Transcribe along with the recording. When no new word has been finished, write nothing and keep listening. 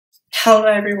Hello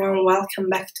everyone, welcome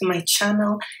back to my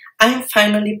channel. I'm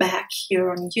finally back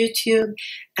here on YouTube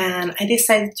and I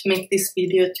decided to make this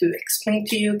video to explain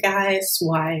to you guys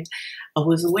why I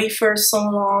was away for so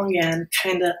long and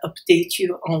kind of update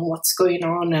you on what's going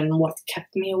on and what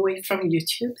kept me away from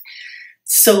YouTube.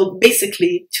 So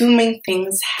basically, two main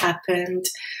things happened.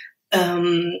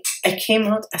 I came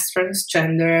out as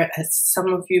transgender, as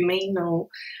some of you may know.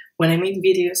 When I made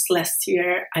videos last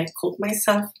year, I called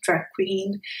myself drag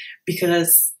queen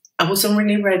because I wasn't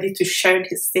really ready to share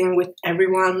this thing with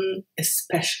everyone,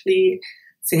 especially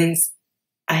since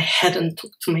I hadn't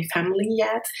talked to my family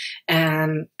yet,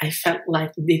 and I felt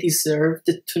like they deserved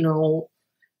to know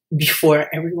before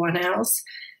everyone else.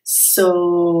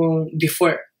 So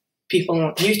before people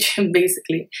on YouTube,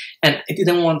 basically, and I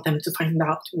didn't want them to find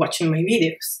out watching my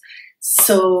videos.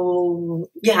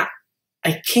 So yeah,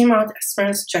 I came out as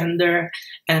transgender,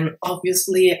 and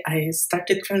obviously I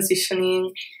started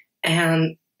transitioning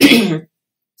and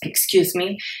excuse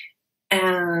me,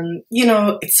 and you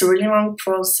know, it's a really long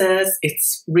process.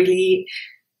 It's really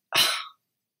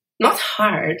not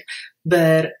hard,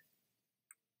 but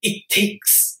it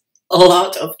takes a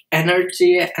lot of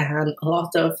energy and a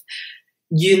lot of,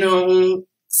 you know,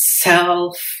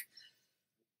 self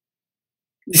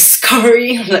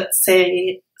discovery, let's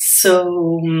say.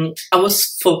 So I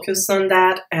was focused on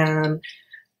that, and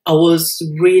I was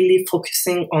really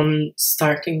focusing on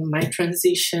starting my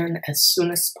transition as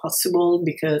soon as possible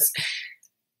because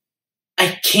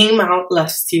I came out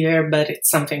last year, but it's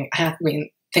something I have been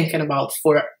thinking about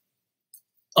for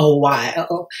a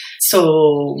while.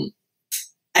 So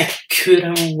I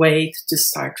couldn't wait to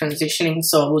start transitioning,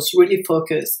 so I was really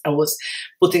focused. I was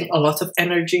putting a lot of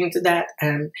energy into that,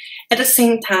 and at the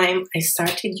same time, I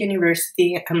started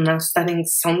university. I'm now studying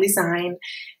sound design,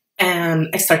 and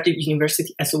I started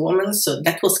university as a woman, so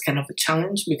that was kind of a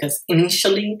challenge because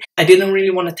initially, I didn't really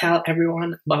want to tell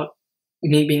everyone about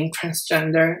me being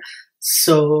transgender,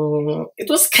 so it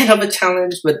was kind of a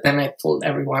challenge, but then I told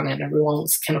everyone, and everyone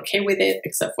was kind of okay with it,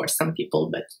 except for some people,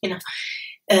 but you know,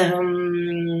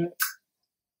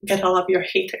 get all of your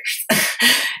haters.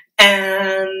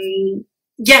 And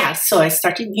yeah, so I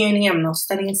started uni. I'm now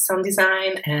studying sound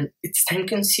design, and it's time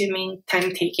consuming,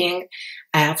 time taking.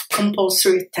 I have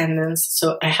compulsory attendance,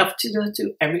 so I have to go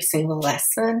to every single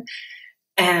lesson,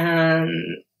 and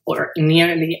or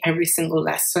nearly every single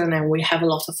lesson, and we have a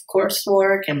lot of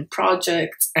coursework and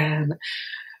projects, and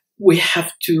we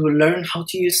have to learn how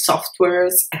to use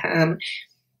softwares. And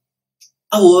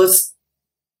I was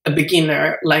a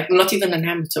beginner, like not even an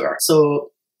amateur.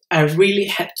 So I really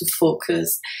had to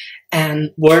focus and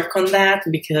work on that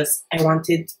because I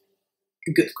wanted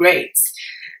good grades.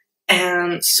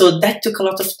 And so that took a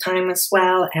lot of time as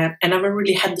well. And I never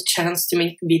really had the chance to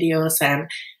make videos, and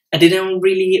I didn't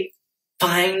really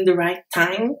find the right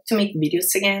time to make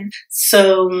videos again.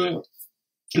 So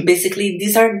basically,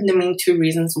 these are the main two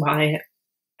reasons why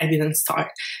I didn't start.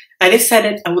 I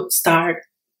decided I would start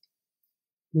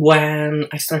when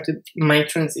I started my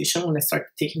transition, when I started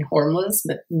taking hormones,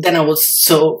 but then I was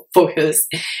so focused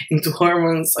into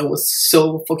hormones. I was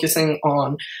so focusing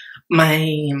on my,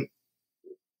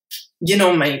 you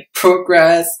know, my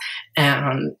progress,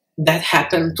 and that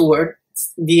happened towards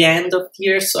the end of the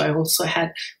year. So I also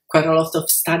had quite a lot of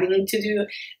studying to do,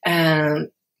 and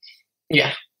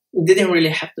yeah, didn't really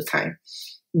have the time.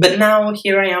 But now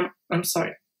here I am. I'm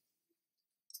sorry.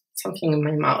 Something in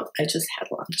my mouth. I just had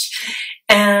lunch.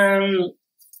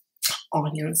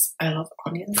 Onions. I love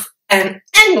onions. And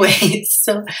anyway,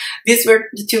 so these were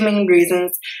the two main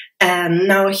reasons. And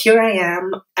now here I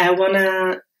am. I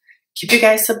wanna keep you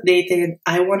guys updated.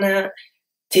 I wanna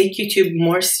take YouTube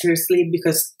more seriously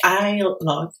because I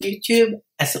love YouTube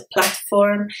as a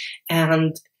platform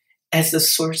and as a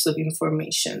source of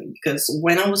information. Because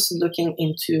when I was looking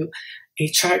into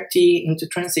HRT, into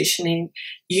transitioning,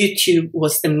 YouTube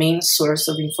was the main source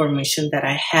of information that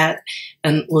I had,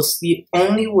 and was the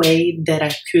only way that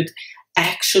I could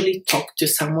actually talk to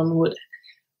someone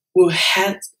who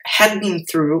had been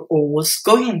through or was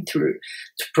going through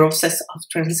the process of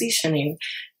transitioning.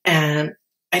 And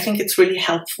I think it's really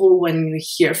helpful when you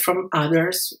hear from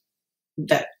others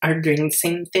that are doing the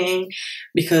same thing,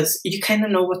 because you kind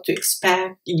of know what to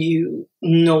expect. You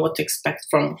know what to expect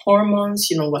from hormones,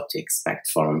 you know what to expect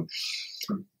from,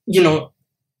 you know,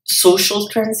 social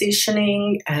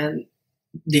transitioning, and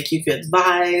they give you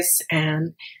advice.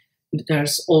 And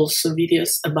there's also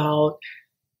videos about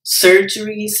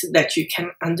surgeries that you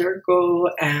can undergo,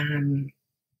 and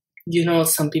you know,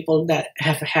 some people that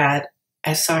have had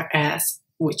SRS,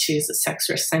 which is a sex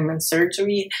reassignment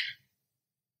surgery.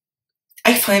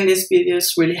 I find these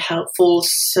videos really helpful,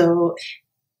 so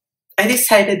I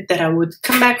decided that I would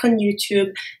come back on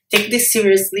YouTube, take this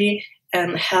seriously,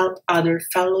 and help other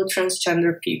fellow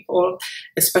transgender people,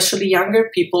 especially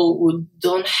younger people who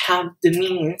don't have the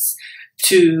means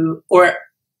to, or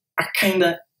are kind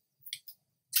of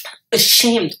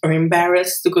ashamed or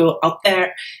embarrassed to go out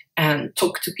there and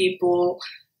talk to people.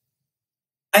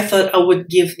 I thought I would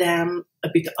give them a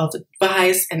bit of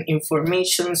advice and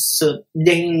information so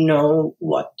they know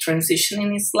what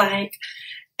transitioning is like,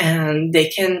 and they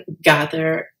can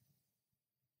gather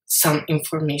some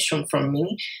information from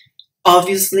me.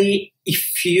 Obviously,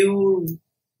 if you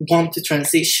want to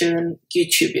transition,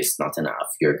 YouTube is not enough.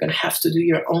 You're going to have to do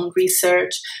your own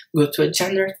research, go to a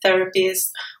gender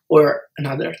therapist or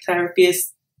another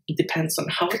therapist. It depends on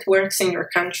how it works in your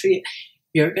country.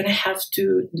 You're going to have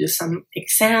to do some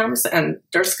exams, and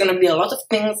there's going to be a lot of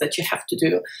things that you have to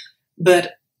do.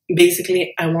 But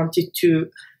basically, I wanted to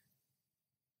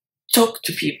talk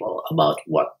to people about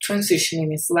what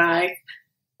transitioning is like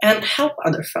and help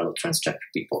other fellow transgender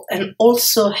people, and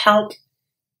also help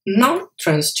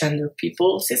non-transgender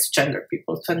people, cisgender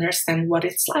people, to understand what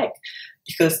it's like.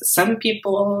 Because some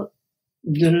people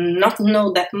do not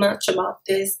know that much about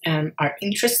this and are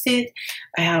interested.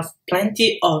 I have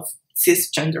plenty of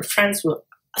cisgender friends who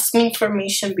ask me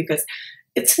information because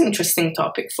it's an interesting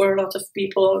topic for a lot of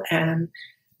people, and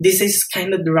this is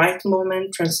kind of the right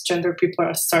moment. Transgender people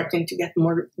are starting to get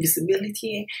more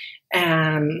visibility,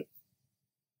 and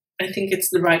I think it's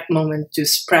the right moment to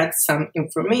spread some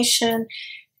information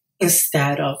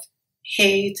instead of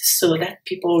hate, so that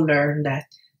people learn that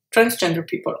transgender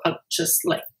people are just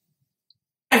like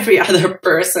every other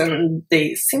person.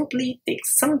 They simply take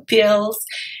some pills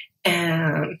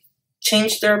and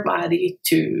change their body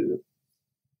to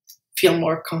feel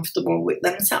more comfortable with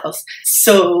themselves.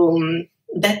 So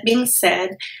that being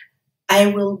said, I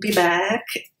will be back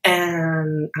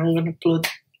and I'm going to upload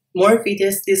more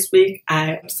videos this week.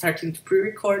 I'm starting to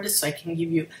pre-record so I can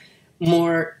give you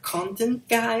more content,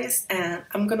 guys, and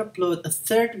I'm gonna upload a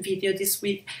third video this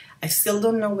week. I still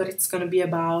don't know what it's gonna be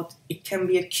about. It can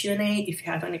be a Q&A. If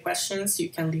you have any questions, you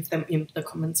can leave them in the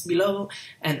comments below,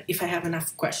 and if I have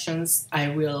enough questions, I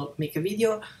will make a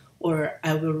video, or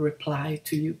I will reply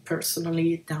to you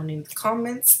personally down in the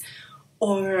comments,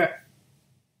 or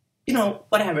you know,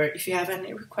 whatever. If you have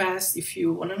any requests, if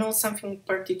you want to know something in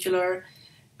particular,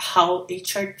 how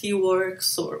HRT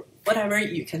works or whatever,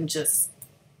 you can just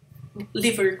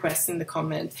leave a request in the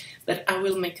comment. But I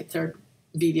will make a third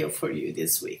video for you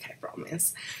this week, I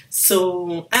promise.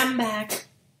 So I'm back.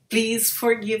 Please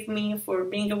forgive me for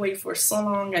being away for so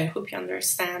long. I hope you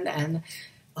understand, and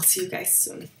I'll see you guys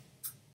soon.